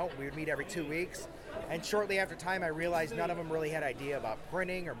starting out. We would meet every 2 weeks, and shortly after time I realized none of them really had idea about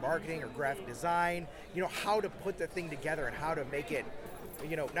printing or marketing or graphic design, how to put the thing together and how to make it,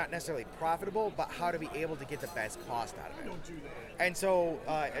 not necessarily profitable, but how to be able to get the best cost out of it. And so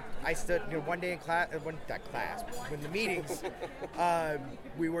I stood one day in class, when the meetings,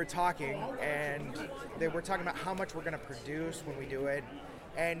 we were talking, and they were talking about how much we're going to produce when we do it,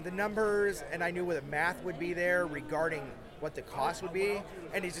 and the numbers, and I knew what the math would be there regarding what the cost would be,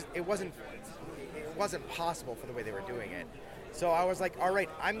 and it wasn't possible for the way they were doing it. So I was like, all right,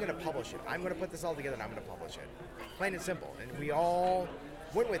 I'm going to publish it. I'm going to put this all together and I'm going to publish it. Plain and simple. And we all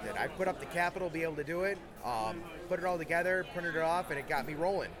went with it. I put up the capital to be able to do it, put it all together, printed it off, and it got me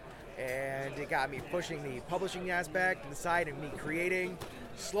rolling. And it got me pushing the publishing aspect to the side and me creating.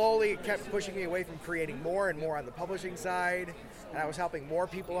 Slowly, it kept pushing me away from creating more and more on the publishing side. And I was helping more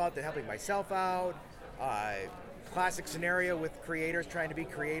people out than helping myself out. Classic scenario with creators trying to be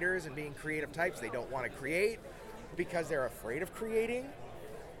creators and being creative types. They don't want to create because they're afraid of creating.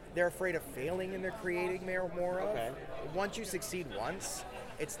 They're afraid of failing in their creating more of. Okay. Once you succeed once,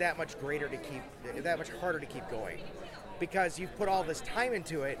 it's that much harder to keep going. Because you've put all this time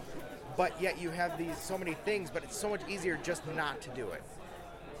into it, but yet you have so many things, but it's so much easier just not to do it.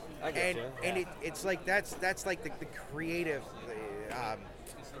 I get you. And it's like that's like the creative.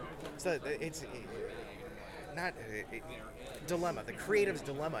 So it's not dilemma. The creative's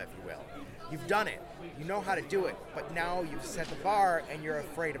dilemma, if you will. You've done it. You know how to do it, but now you've set the bar, and you're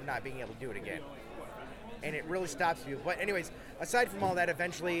afraid of not being able to do it again. And it really stops you. But anyways, aside from all that,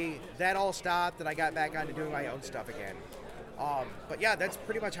 eventually that all stopped, and I got back onto doing my own stuff again. But yeah, that's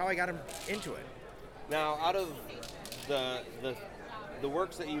pretty much how I got into it. Now, out of the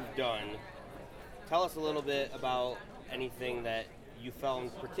works that you've done, tell us a little bit about anything that you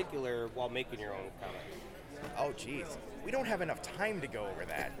found particular while making your own comics. Oh, geez. We don't have enough time to go over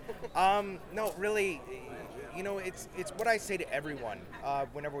that. No, really, it's what I say to everyone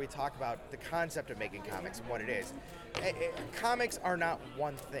whenever we talk about the concept of making comics and what it is. Comics are not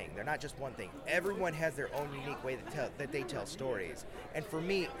one thing. They're not just one thing. Everyone has their own unique way that they tell stories. And for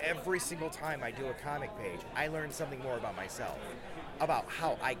me, every single time I do a comic page, I learn something more about myself, about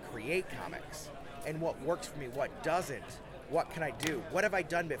how I create comics, and what works for me, what doesn't, what can I do, what have I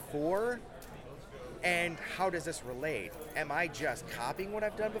done before, and how does this relate? Am I just copying what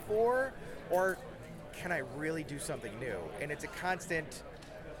I've done before, or can I really do something new? And it's a constant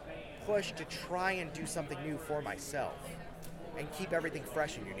push to try and do something new for myself and keep everything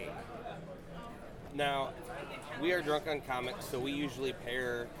fresh and unique. Now, we are drunk on comics, so we usually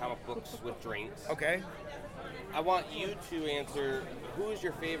pair comic books with drinks. Okay. I want you to answer, who is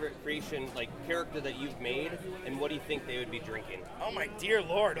your favorite creation, character that you've made, and what do you think they would be drinking? Oh my dear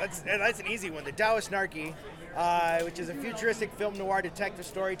Lord, that's an easy one. The Tao Snarky, which is a futuristic film noir detective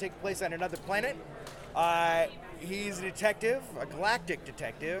story taking place on another planet. He's a detective, a galactic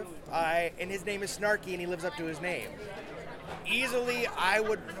detective, and his name is Snarky, and he lives up to his name. Easily, I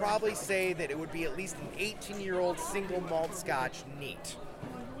would probably say that it would be at least an 18-year-old single malt scotch neat.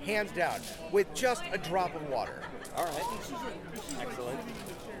 Hands down, with just a drop of water. All right. Excellent.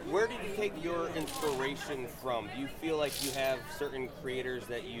 where did you take your inspiration from? Do you feel like you have certain creators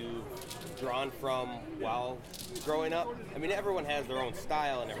that you've drawn from while growing up? I mean, everyone has their own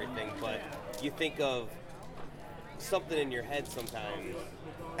style and everything, but you think of something in your head sometimes.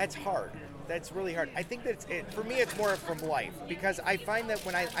 That's hard. That's really hard. I think that for me, it's more from life, because I find that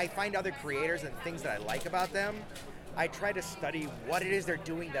when I find other creators and things that I like about them, I try to study what it is they're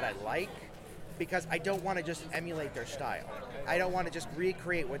doing that I like, because I don't want to just emulate their style. I don't want to just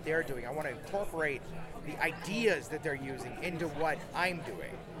recreate what they're doing. I want to incorporate the ideas that they're using into what I'm doing.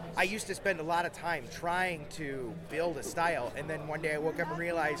 I used to spend a lot of time trying to build a style, and then one day I woke up and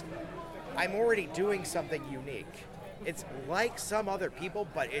realized I'm already doing something unique. It's like some other people,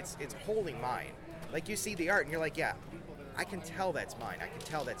 but it's wholly mine. Like, you see the art and you're like, yeah, I can tell that's mine. I can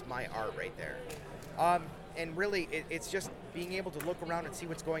tell that's my art right there. And really, it's just being able to look around and see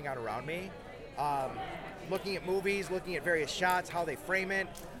what's going on around me. Looking at movies, looking at various shots, how they frame it,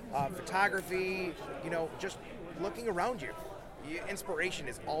 photography, just looking around you. Inspiration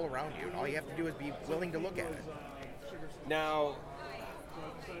is all around you, and all you have to do is be willing to look at it. Now,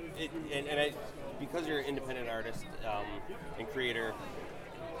 because you're an independent artist and creator,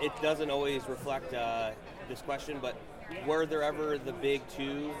 it doesn't always reflect this question, but were there ever the big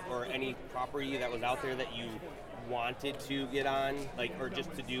two or any property that was out there that you wanted to get on, like, or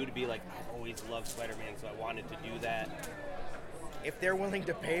just to be like, I've always loved Spider-Man, so I wanted to do that? If they're willing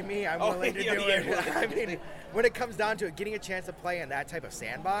to pay me, I'm willing to do it. I mean, when it comes down to it, getting a chance to play in that type of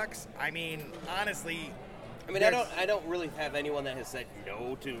sandbox, I mean, honestly, I don't really have anyone that has said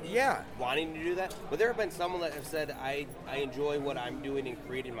no to wanting to do that, but there have been some that have said I enjoy what I'm doing and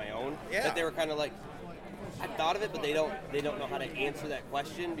creating my own. Yeah. That they were kind of like, I thought of it, but they don't know how to answer that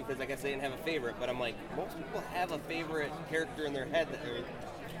question, because I guess they didn't have a favorite. But I'm like, most people have a favorite character in their head that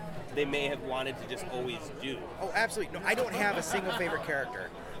they may have wanted to just always do. Oh, absolutely. No, I don't have a single favorite character.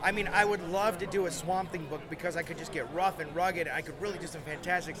 I mean, I would love to do a Swamp Thing book because I could just get rough and rugged. I could really do some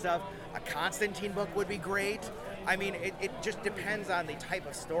fantastic stuff. A Constantine book would be great. I mean, it just depends on the type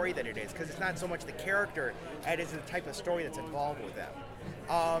of story that it is, because it's not so much the character as it is the type of story that's involved with them.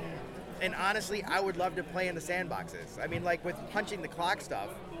 And honestly, I would love to play in the sandboxes. I mean, like with Punching the Clock stuff,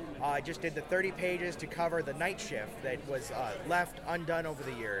 I just did the 30 pages to cover the night shift that was left undone over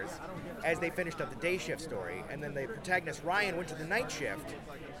the years as they finished up the day shift story. And then the protagonist, Ryan, went to the night shift,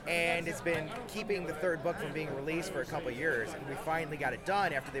 and it's been keeping the third book from being released for a couple of years, and we finally got it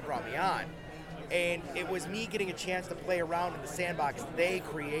done after they brought me on. And it was me getting a chance to play around in the sandbox they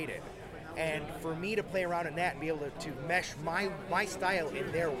created. And for me to play around in that and be able to mesh my style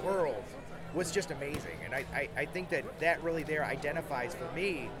in their world was just amazing. And I think that really there identifies for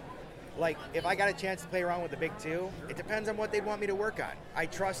me, like, if I got a chance to play around with the big two, it depends on what they'd want me to work on. I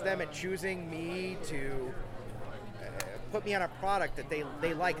trust them at choosing me to put me on a product that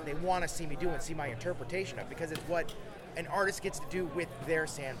they like and they want to see me do and see my interpretation of, because it's what an artist gets to do with their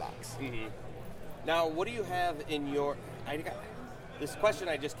sandbox. Mm-hmm. Now, what do you have in your... This question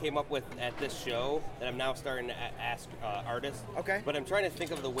I just came up with at this show that I'm now starting to ask artists. Okay. But I'm trying to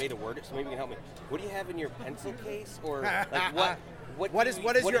think of the way to word it, so maybe you can help me. What do you have in your pencil case? Or like what is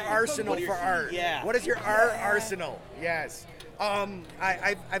your arsenal for art? Yeah. What is your art arsenal? Yes.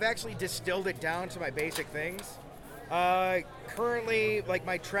 I've actually distilled it down to my basic things. Currently, like,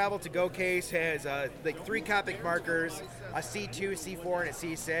 my travel to go case has like 3 Copic markers, a C2, C4, and a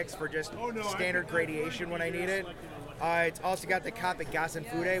C6 for just standard gradation when I need it. It's also got the Copic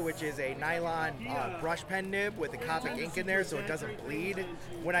Gasenfude, which is a nylon brush pen nib with the Copic ink in there so it doesn't bleed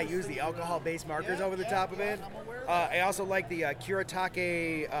when I use the alcohol-based markers over the top of it. I also like the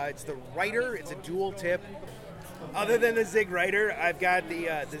Kuretake, it's the Writer, it's a dual tip. Other than the Zig Writer, I've got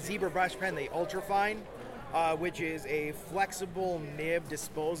the Zebra brush pen, the Ultrafine, which is a flexible nib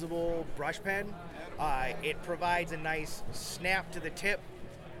disposable brush pen. It provides a nice snap to the tip,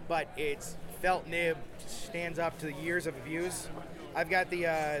 but its felt nib stands up to the years of use. I've got the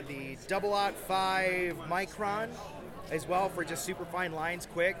 005 micron as well for just super fine lines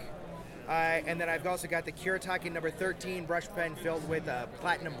quick. And then I've also got the Kuretake number 13 brush pen filled with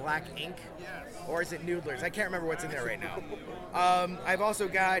platinum black ink. Or is it Noodlers? I can't remember what's in there right now. I've also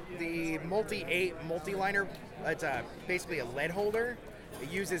got the Multi-8 multi-liner. It's basically a lead holder.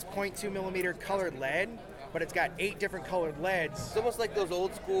 It uses 0.2 millimeter colored lead, but it's got 8 different colored leads. It's almost like those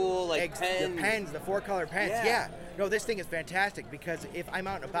old school pens. The pens, the 4-color pens. Yeah. No, this thing is fantastic because if I'm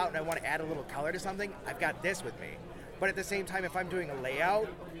out and about and I want to add a little color to something, I've got this with me. But at the same time, if I'm doing a layout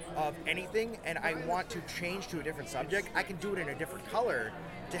of anything and I want to change to a different subject, I can do it in a different color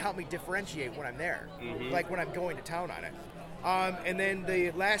to help me differentiate when I'm there, like when I'm going to town on it. And then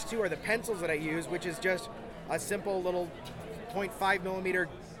the last 2 are the pencils that I use, which is just a simple little .5 millimeter,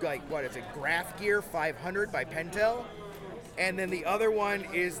 like what is it, Graph Gear 500 by Pentel, and then the other one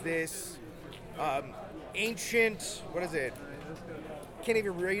is this ancient, what is it? Can't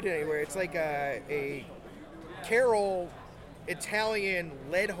even read it anywhere. It's like a Carol Italian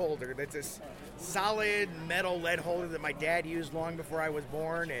lead holder. That's this solid metal lead holder that my dad used long before I was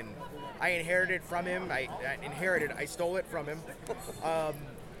born, and I inherited it from him. I stole it from him.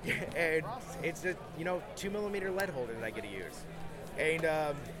 And it's a 2 millimeter lead holder that I get to use.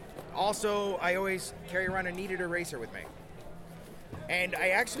 And also, I always carry around a kneaded eraser with me. And I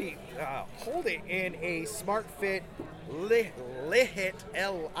actually hold it in a SmartFit Lihit,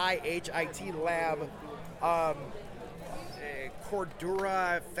 L-I-H-I-T lab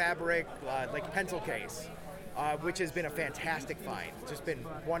Cordura fabric like pencil case, which has been a fantastic find. It's just been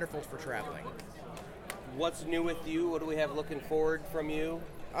wonderful for traveling. What's new with you? What do we have looking forward from you?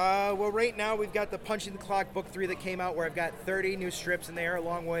 Well, right now we've got the Punching the Clock Book 3 that came out, where I've got 30 new strips in there,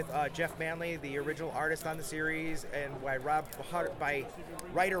 along with Jeff Manley, the original artist on the series, and by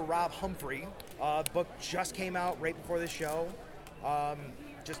writer Rob Humphrey. The book just came out right before this show.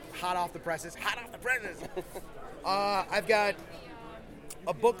 Just hot off the presses. I've got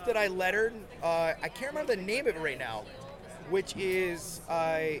a book that I lettered. I can't remember the name of it right now, which is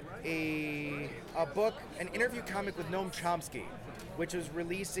a book, an interview comic with Noam Chomsky, which is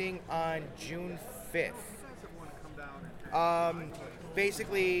releasing on June 5th.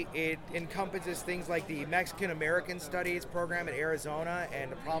 Basically, it encompasses things like the Mexican-American Studies program at Arizona and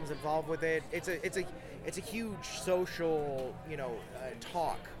the problems involved with it. It's a huge social,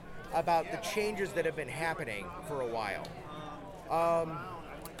 talk about the changes that have been happening for a while.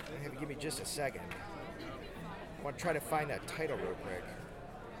 Give me just a second. I want to try to find that title real quick.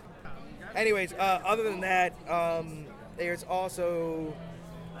 Anyways, other than that, there's also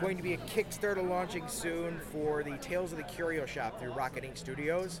going to be a Kickstarter launching soon for the Tales of the Curio Shop through Rocket Ink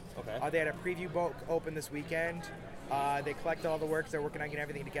Studios. Okay. They had a preview book open this weekend. They collect all the works. They're working on getting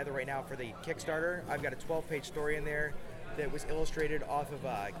everything together right now for the Kickstarter. I've got a 12-page story in there that was illustrated off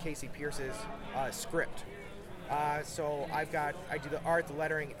of Casey Pierce's script. So I do the art, the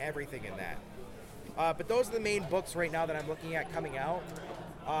lettering, everything in that. But those are the main books right now that I'm looking at coming out.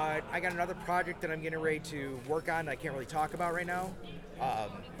 I got another project that I'm getting ready to work on that I can't really talk about right now.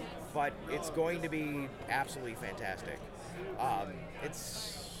 But it's going to be absolutely fantastic.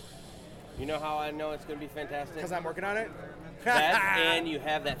 You know how I know it's going to be fantastic? Because I'm working on it? That, and you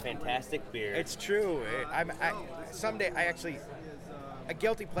have that fantastic beard. It's true. Someday a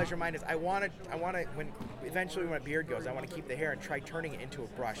guilty pleasure of mine is I want to eventually when my beard goes, I want to keep the hair and try turning it into a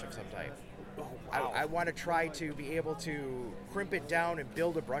brush of some type. Oh, wow. I want to try to be able to crimp it down and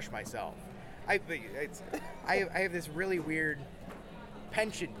build a brush myself. I have this really weird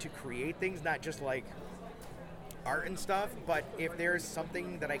penchant to create things, not just like art and stuff, but if there's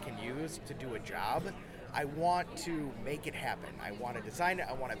something that I can use to do a job, I want to make it happen. I want to design it,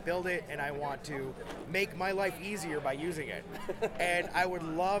 I want to build it, and I want to make my life easier by using it. And I would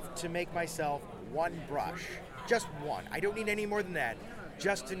love to make myself one brush, just one. I don't need any more than that,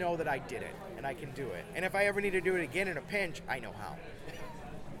 just to know that I did it and I can do it. And if I ever need to do it again in a pinch, I know how.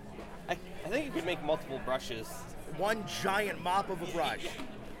 I think you could make multiple brushes. One giant mop of a brush.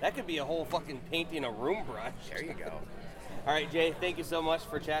 That could be a whole fucking painting a room brush. There you go. All right, Jay, thank you so much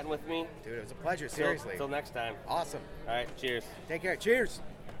for chatting with me. Dude, it was a pleasure, seriously. Till next time. Awesome. All right, cheers. Take care. Cheers.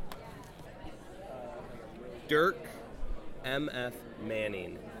 Dirk M.F.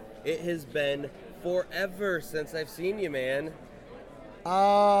 Manning. It has been forever since I've seen you, man.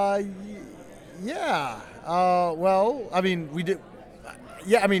 Yeah. Well, I mean, we did.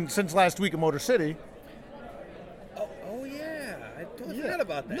 Yeah, I mean, since last week at Motor City. Oh yeah. I totally forgot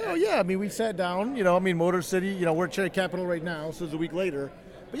about that. No, yeah. I mean, we sat down. Motor City. We're at Cherry Capital right now, so it's a week later.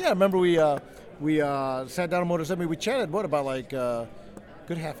 But yeah, remember we sat down at Motor City. We chatted about like a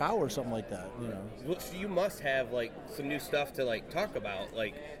good half hour or something like that. Well, so you must have like some new stuff to like talk about.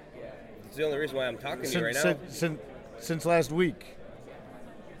 Like, it's the only reason why I'm talking to you right now. Since last week.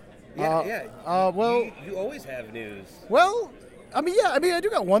 Yeah. Well, you always have news. Well, I do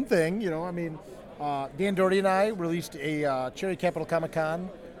got one thing. Dan Doherty and I released a Cherry Capital Comic Con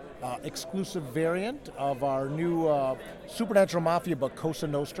exclusive variant of our new Supernatural Mafia book, Cosa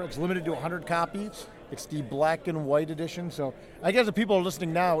Nostra. It's limited to 100 copies. It's the black and white edition. So I guess the people are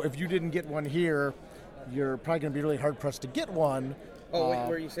listening now, if you didn't get one here, you're probably going to be really hard-pressed to get one. Oh, wait,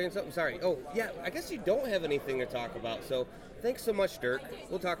 were you saying something? Sorry. Oh, yeah, I guess you don't have anything to talk about. So thanks so much, Dirk.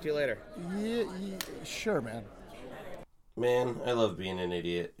 We'll talk to you later. Yeah, sure, man. Man, I love being an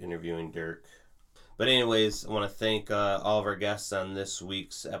idiot interviewing Dirk. But anyways, I want to thank all of our guests on this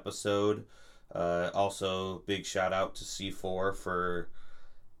week's episode. Also, big shout out to C4 for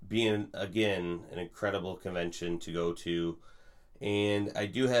being, again, an incredible convention to go to. And I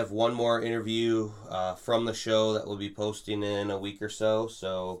do have one more interview from the show that we'll be posting in a week or so.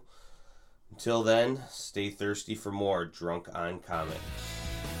 So until then, stay thirsty for more Drunk on Comics.